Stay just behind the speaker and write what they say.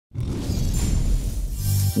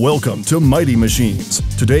Welcome to Mighty Machines.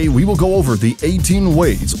 Today we will go over the 18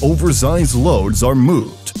 ways oversized loads are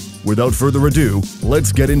moved. Without further ado,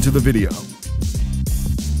 let's get into the video.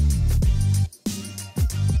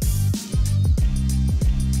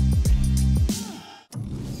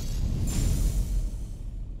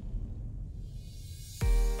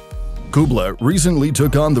 KÜBLER recently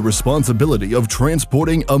took on the responsibility of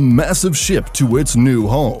transporting a massive ship to its new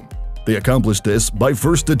home. They accomplished this by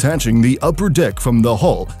first detaching the upper deck from the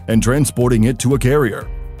hull and transporting it to a carrier.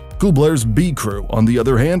 KÜBLER's B crew, on the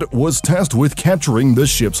other hand, was tasked with capturing the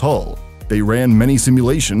ship's hull. They ran many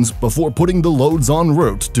simulations before putting the loads en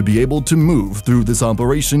route to be able to move through this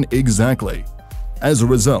operation exactly. As a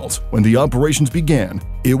result, when the operations began,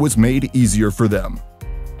 it was made easier for them.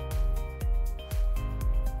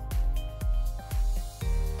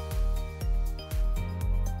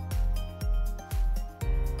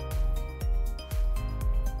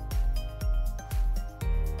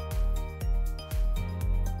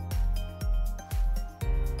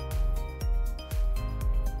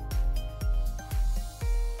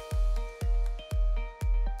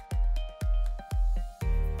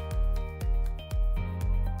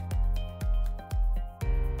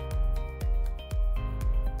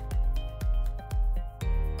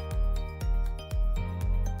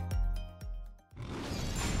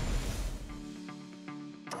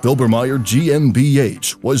 FELBERMAYR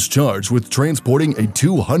GmbH was charged with transporting a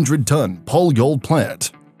 200-ton polyol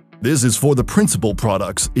plant. This is for the principal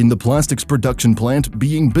products in the plastics production plant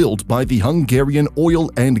being built by the Hungarian Oil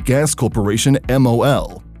and Gas Corporation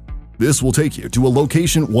MOL. This will take you to a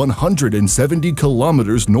location 170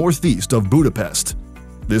 kilometers northeast of Budapest.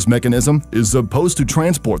 This mechanism is supposed to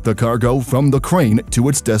transport the cargo from the crane to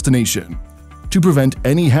its destination. To prevent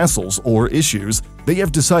any hassles or issues, they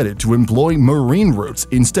have decided to employ marine routes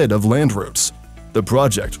instead of land routes. The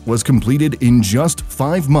project was completed in just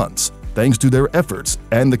 5 months thanks to their efforts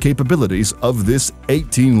and the capabilities of this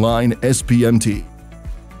 18-line SPMT.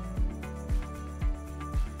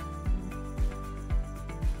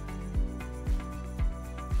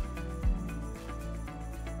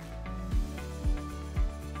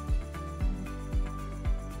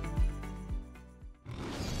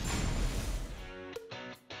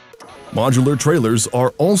 Modular trailers are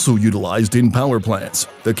also utilized in power plants,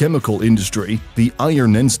 the chemical industry, the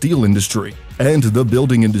iron and steel industry, and the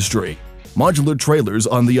building industry. Modular trailers,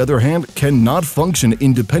 on the other hand, cannot function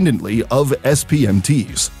independently of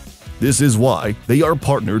SPMTs. This is why they are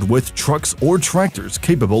partnered with trucks or tractors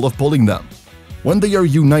capable of pulling them. When they are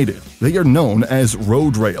united, they are known as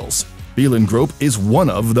road rails. BEELEN Group is one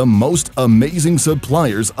of the most amazing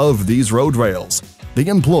suppliers of these road rails. They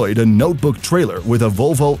employed a notebook trailer with a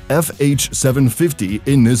Volvo FH750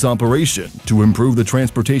 in this operation to improve the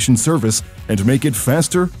transportation service and make it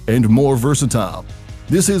faster and more versatile.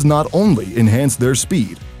 This has not only enhanced their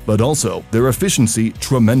speed, but also their efficiency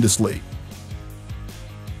tremendously.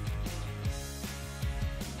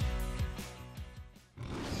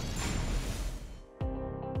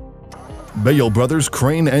 BEYEL Brothers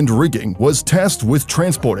Crane and Rigging was tasked with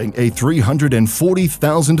transporting a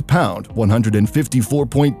 340,000-pound,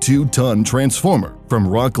 154.2-ton transformer from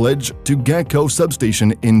Rockledge to Gatco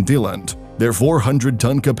substation in Zeeland. Their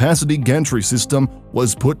 400-ton capacity gantry system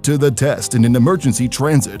was put to the test in an emergency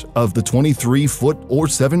transit of the 23-foot or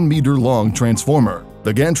 7-meter-long transformer.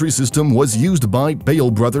 The gantry system was used by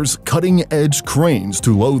BEYEL Brothers cutting-edge cranes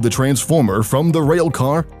to load the transformer from the rail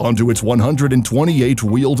car onto its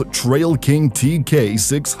 128-wheeled Trail King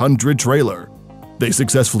TK600 trailer. They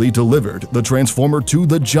successfully delivered the transformer to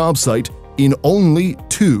the job site in only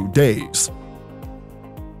 2 days.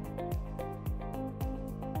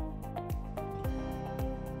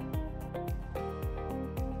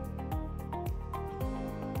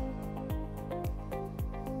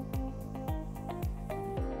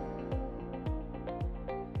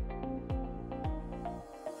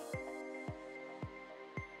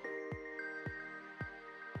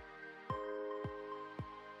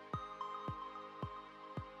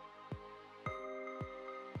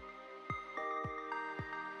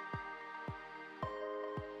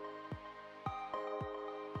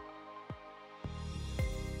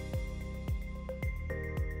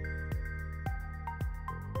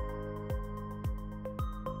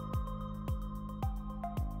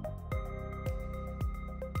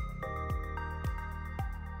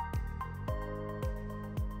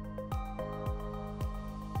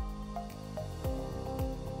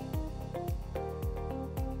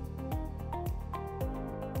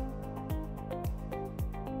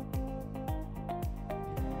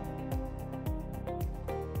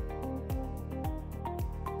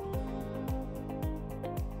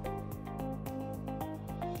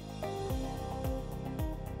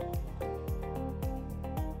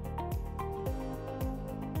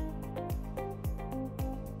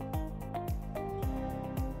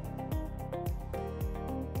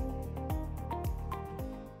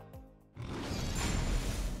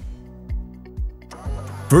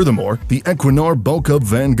 Furthermore, the EQUINOR bulk-up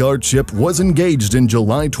Vanguard ship was engaged in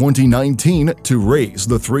July 2019 to raise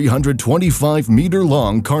the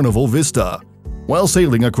 325-meter-long Carnival Vista. While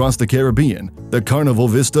sailing across the Caribbean, the Carnival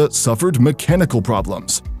Vista suffered mechanical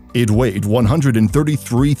problems. It weighed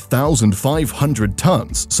 133,500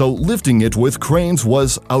 tons, so lifting it with cranes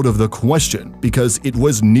was out of the question because it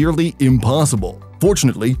was nearly impossible.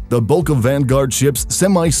 Fortunately, the bulk of Vanguard ship's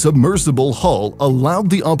semi-submersible hull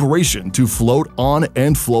allowed the operation to float on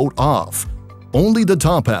and float off. Only the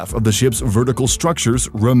top half of the ship's vertical structures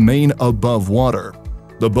remain above water.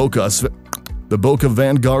 The bulk of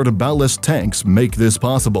Vanguard ballast tanks make this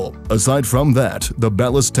possible. Aside from that, the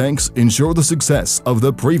ballast tanks ensure the success of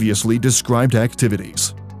the previously described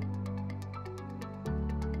activities.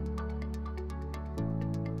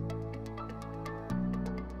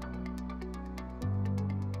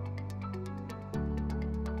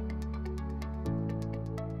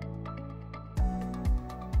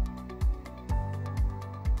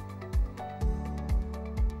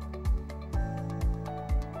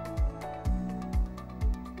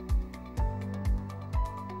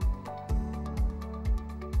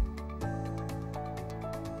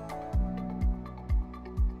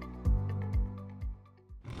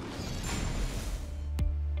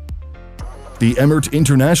 The Emmert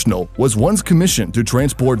International was once commissioned to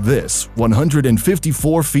transport this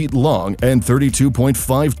 154 feet long and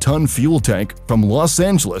 32.5-ton fuel tank from Los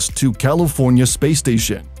Angeles to California Space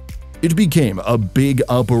Station. It became a big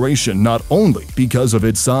operation not only because of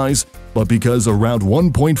its size, but because around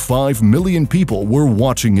 1.5 million people were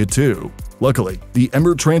watching it too. Luckily, the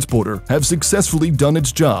Emmert transporter have successfully done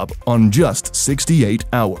its job on just 68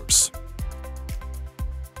 hours.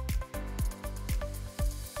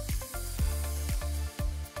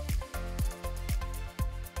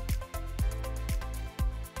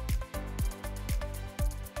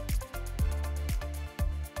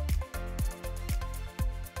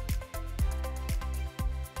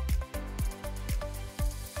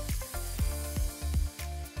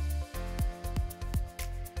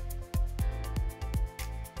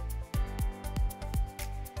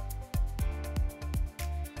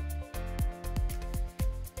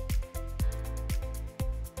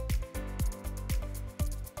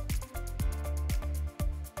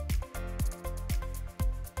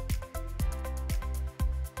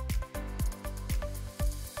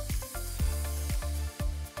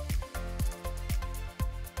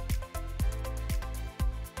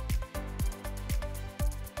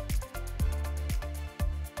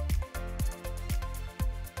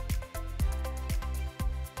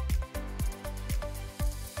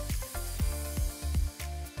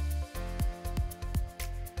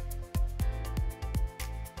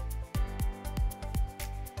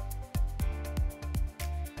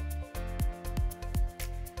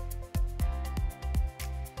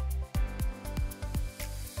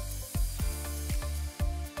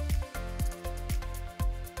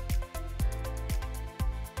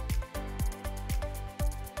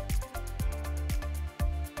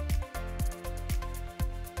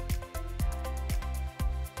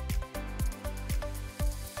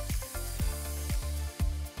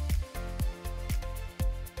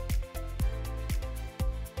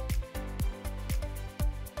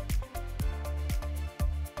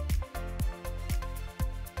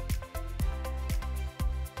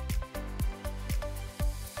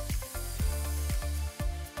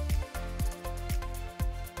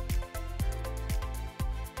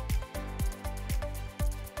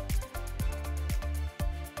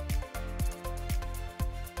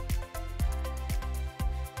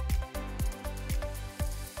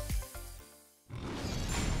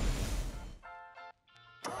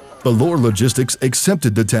 BOLLORÉ Logistics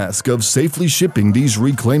accepted the task of safely shipping these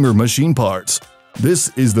reclaimer machine parts.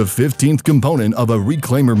 This is the 15th component of a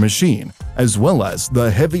reclaimer machine, as well as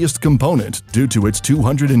the heaviest component due to its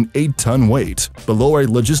 208-ton weight. BOLLORÉ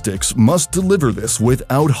Logistics must deliver this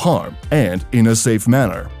without harm and in a safe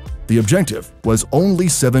manner. The objective was only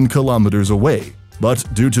 7 kilometers away, but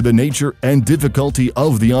due to the nature and difficulty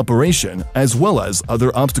of the operation, as well as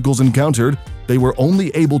other obstacles encountered, they were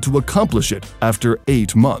only able to accomplish it after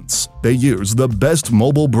 8 months. They used the best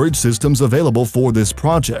mobile bridge systems available for this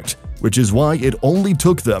project, which is why it only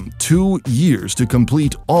took them 2 years to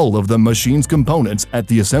complete all of the machine's components at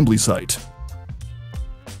the assembly site.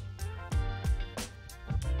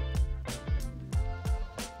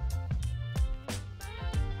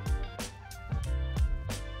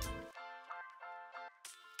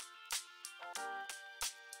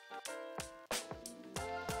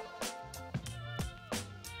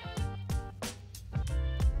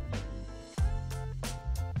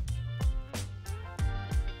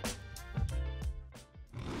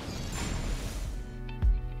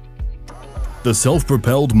 The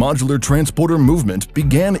self-propelled modular transporter movement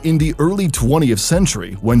began in the early 20th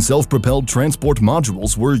century when self-propelled transport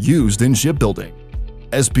modules were used in shipbuilding.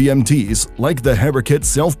 SPMTs, like the Hareket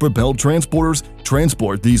self-propelled transporters,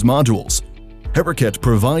 transport these modules. Hareket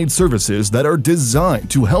provides services that are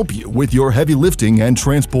designed to help you with your heavy lifting and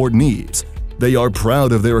transport needs. They are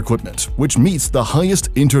proud of their equipment, which meets the highest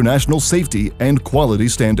international safety and quality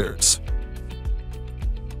standards.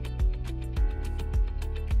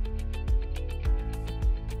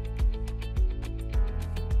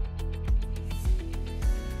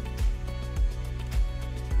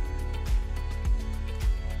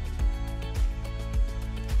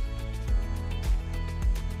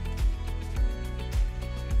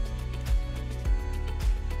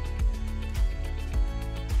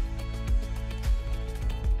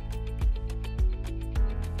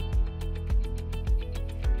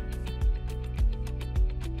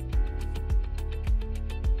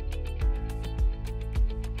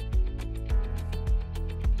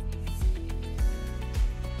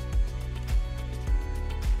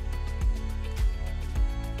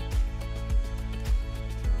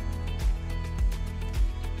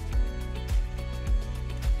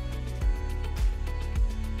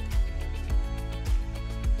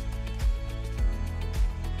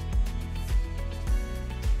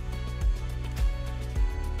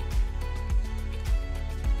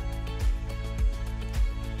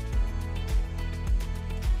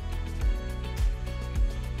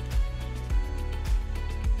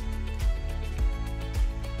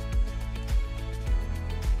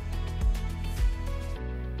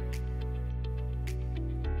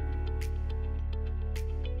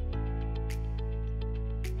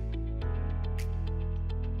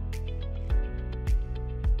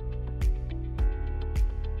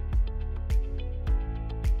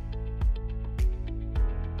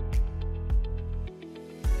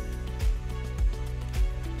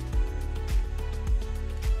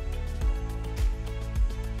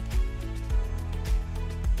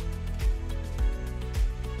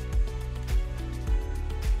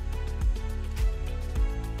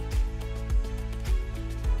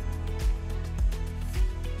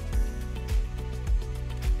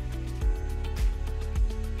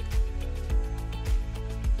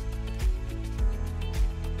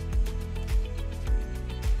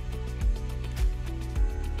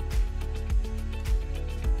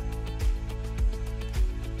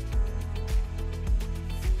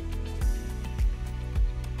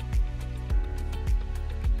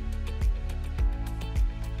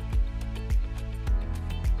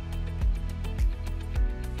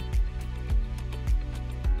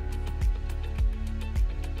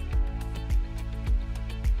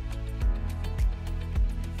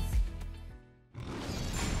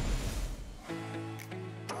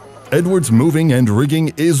 Edwards Moving and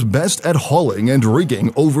Rigging is best at hauling and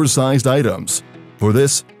rigging oversized items. For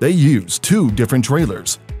this, they use two different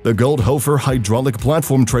trailers: the Goldhofer hydraulic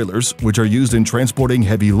platform trailers, which are used in transporting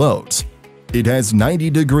heavy loads. It has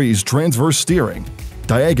 90 degrees transverse steering,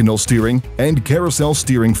 diagonal steering, and carousel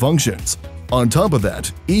steering functions. On top of that,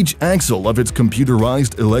 each axle of its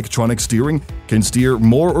computerized electronic steering can steer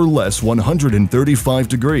more or less 135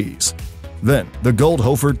 degrees. Then, the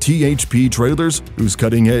Goldhofer THP trailers, whose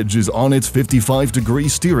cutting edge is on its 55-degree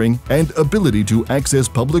steering and ability to access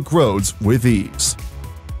public roads with ease.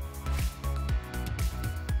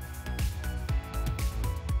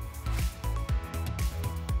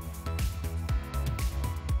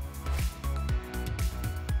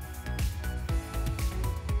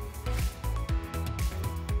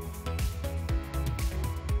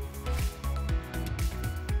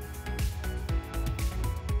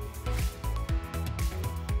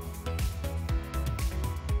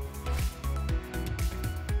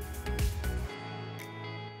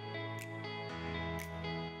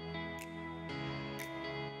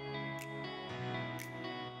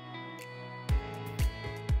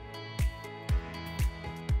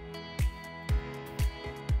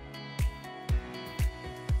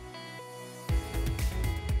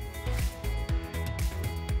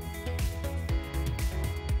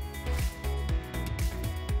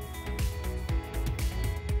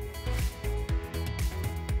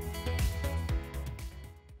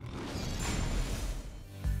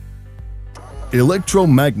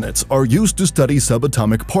 Electromagnets are used to study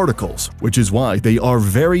subatomic particles, which is why they are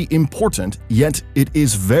very important, yet it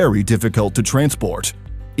is very difficult to transport.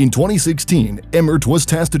 In 2016, Emmert was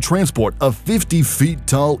tasked to transport a 50 feet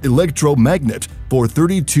tall electromagnet for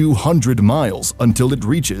 3,200 miles until it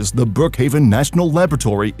reaches the Brookhaven National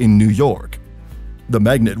Laboratory in New York. The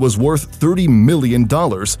magnet was worth $30 million,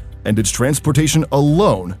 and its transportation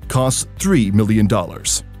alone costs $3 million.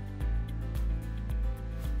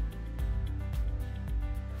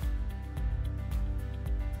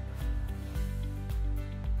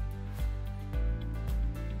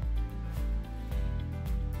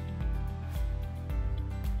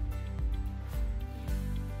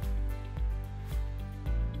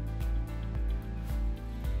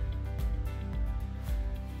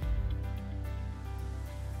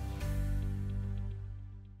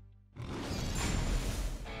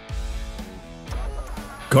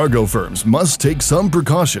 Cargo firms must take some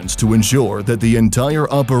precautions to ensure that the entire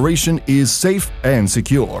operation is safe and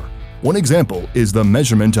secure. One example is the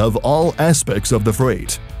measurement of all aspects of the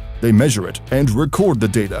freight. They measure it and record the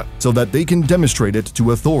data so that they can demonstrate it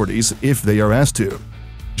to authorities if they are asked to.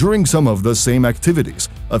 During some of the same activities,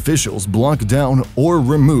 officials block down or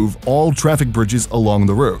remove all traffic bridges along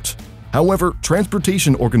the route. However,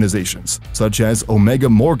 transportation organizations, such as Omega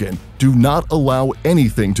Morgan, do not allow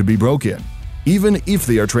anything to be broken, even if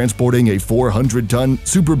they are transporting a 400-ton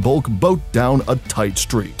super bulk boat down a tight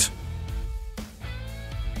street.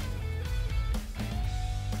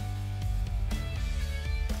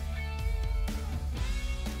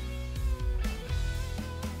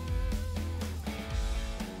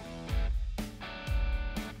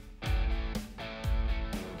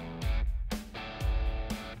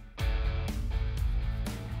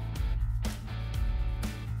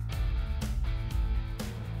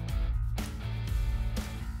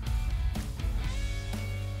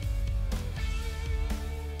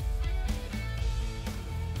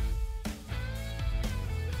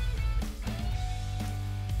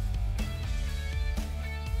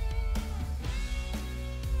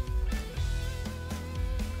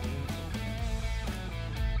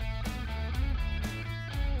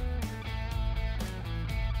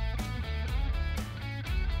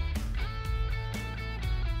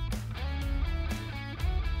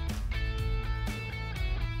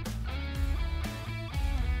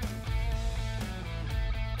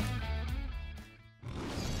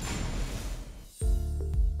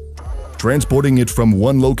 Transporting it from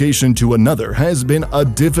one location to another has been a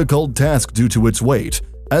difficult task due to its weight.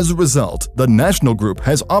 As a result, the national group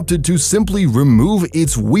has opted to simply remove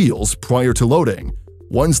its wheels prior to loading.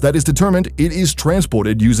 Once that is determined, it is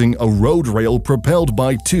transported using a road rail propelled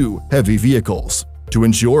by 2 heavy vehicles. To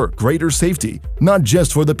ensure greater safety, not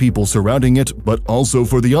just for the people surrounding it, but also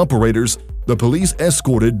for the operators, the police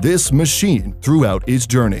escorted this machine throughout its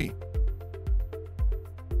journey.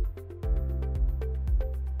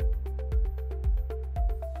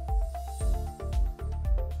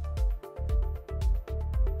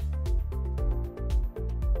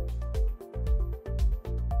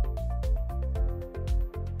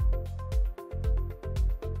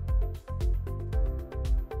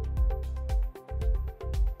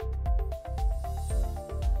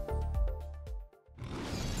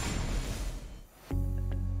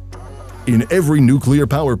 In every nuclear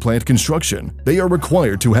power plant construction, they are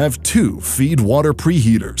required to have 2 feed water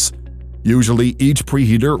preheaters. Usually, each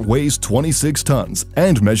preheater weighs 26 tons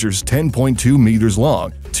and measures 10.2 meters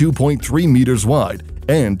long, 2.3 meters wide,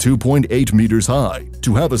 and 2.8 meters high.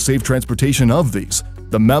 To have a safe transportation of these,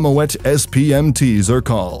 the MAMMOET SPMTs are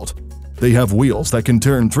called. They have wheels that can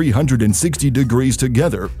turn 360 degrees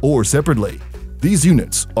together or separately. These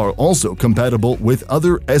units are also compatible with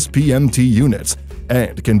other SPMT units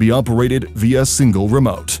and can be operated via single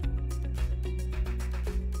remote.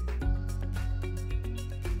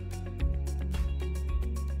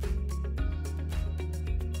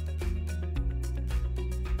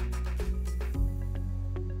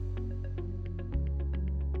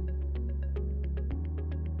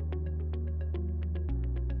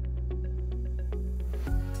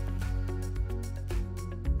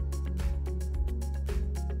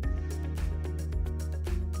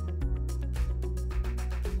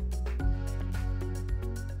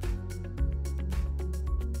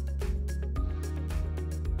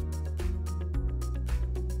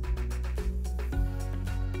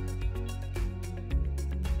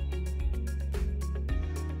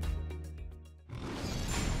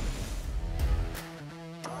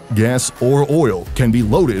 Gas or oil can be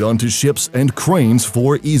loaded onto ships and cranes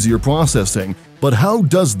for easier processing, but how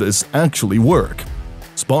does this actually work?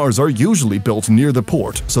 Spars are usually built near the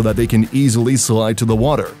port so that they can easily slide to the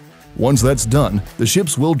water. Once that's done, the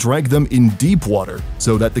ships will drag them in deep water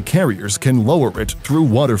so that the carriers can lower it through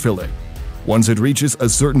water filling. Once it reaches a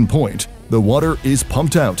certain point, the water is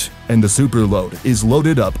pumped out and the superload is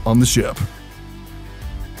loaded up on the ship.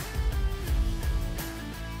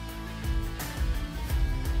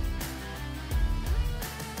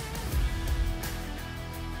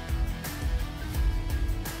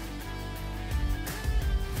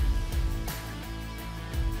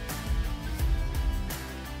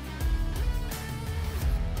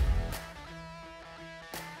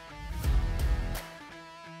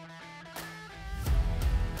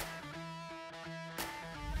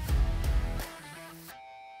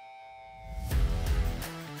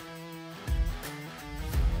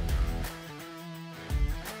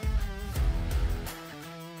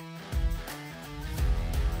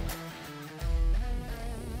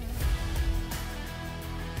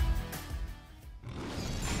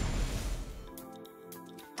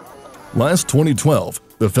 Last 2012,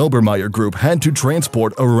 the FELBERMAYR group had to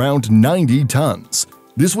transport around 90 tons.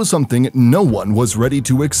 This was something no one was ready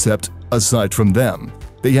to accept aside from them.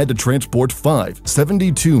 They had to transport 5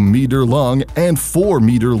 72-meter-long and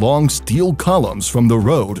 4-meter-long steel columns from the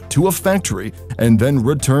road to a factory and then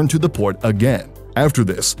return to the port again. After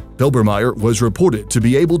this, FELBERMAYR was reported to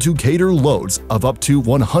be able to cater loads of up to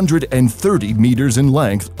 130 meters in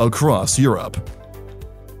length across Europe.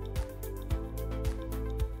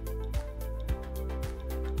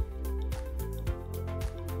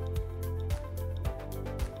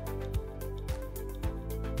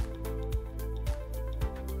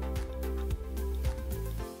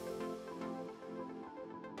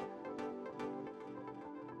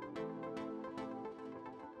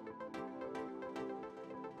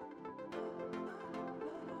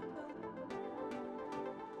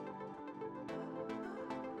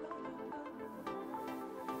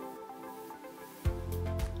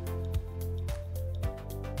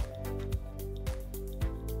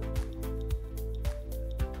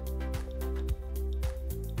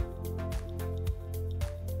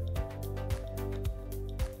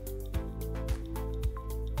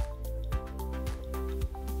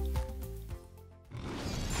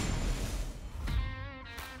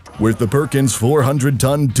 With the Perkins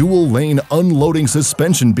 400-ton dual-lane unloading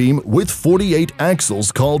suspension beam with 48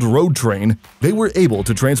 axles called Road Train, they were able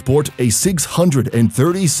to transport a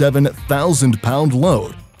 637,000-pound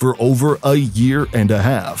load for over a year and a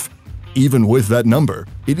half. Even with that number,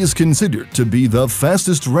 it is considered to be the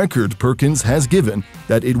fastest record Perkins has given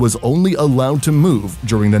that it was only allowed to move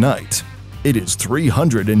during the night. It is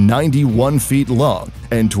 391 feet long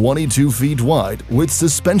and 22 feet wide with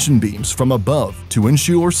suspension beams from above to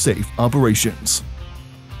ensure safe operations.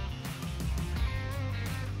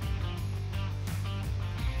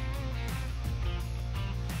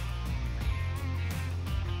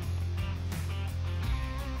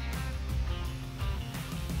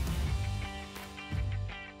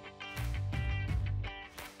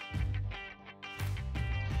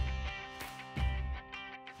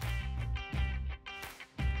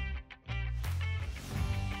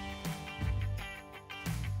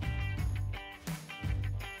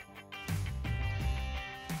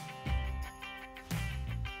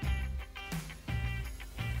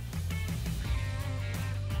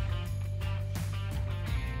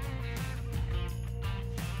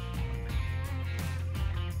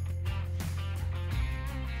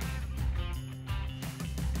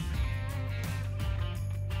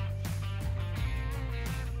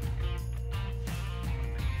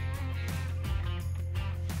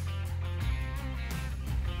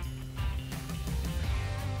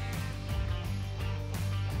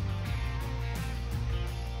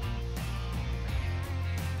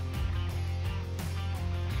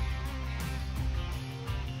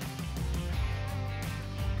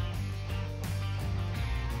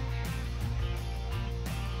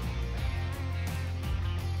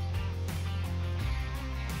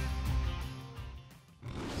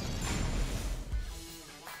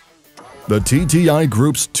 The TTI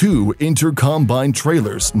Group's 2 intercombine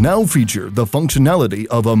trailers now feature the functionality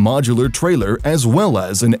of a modular trailer as well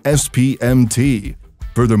as an SPMT.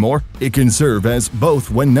 Furthermore, it can serve as both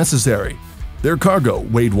when necessary. Their cargo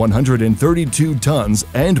weighed 132 tons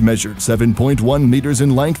and measured 7.1 meters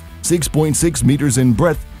in length, 6.6 meters in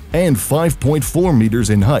breadth, and 5.4 meters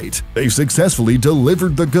in height. They successfully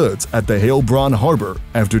delivered the goods at the Heilbronn harbor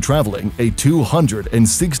after traveling a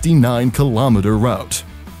 269-kilometer route.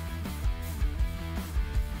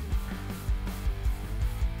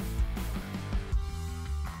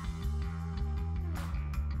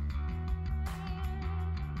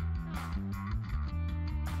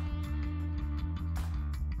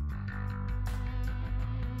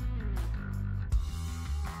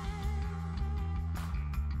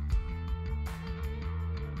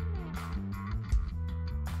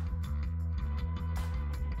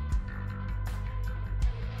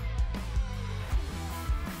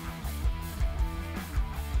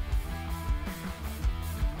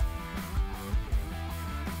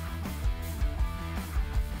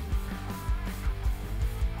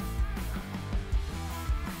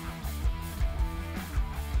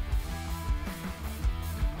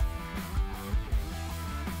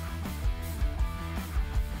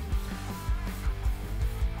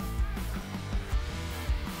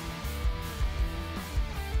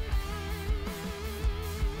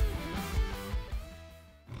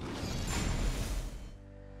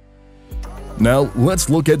 Now let's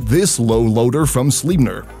look at this low loader from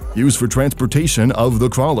SLEIPNER, used for transportation of the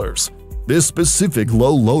crawlers. This specific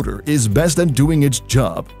low loader is best at doing its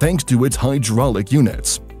job thanks to its hydraulic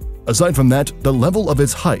units. Aside from that, the level of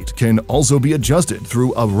its height can also be adjusted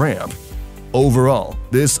through a ramp. Overall,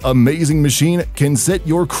 this amazing machine can set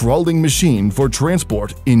your crawling machine for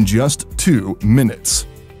transport in just 2 minutes.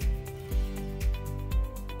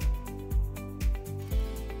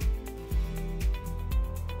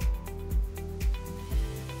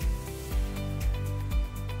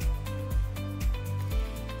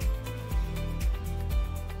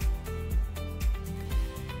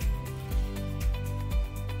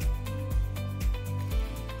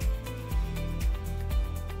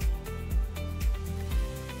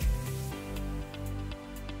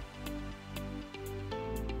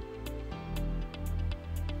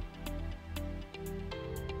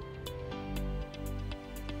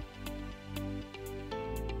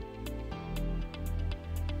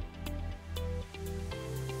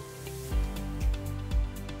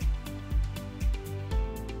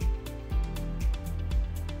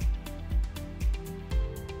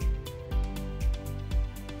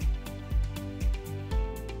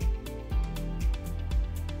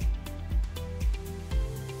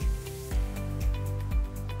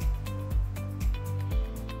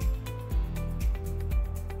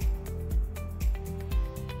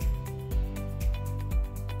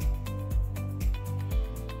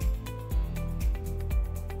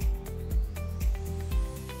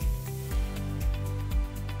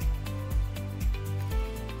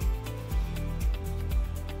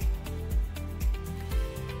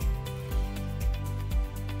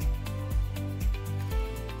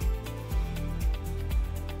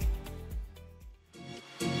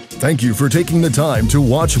 Thank you for taking the time to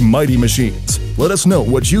watch Mighty Machines. Let us know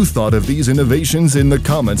what you thought of these innovations in the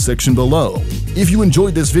comments section below. If you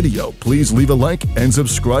enjoyed this video, please leave a like and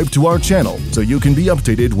subscribe to our channel so you can be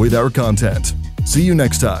updated with our content. See you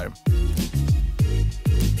next time.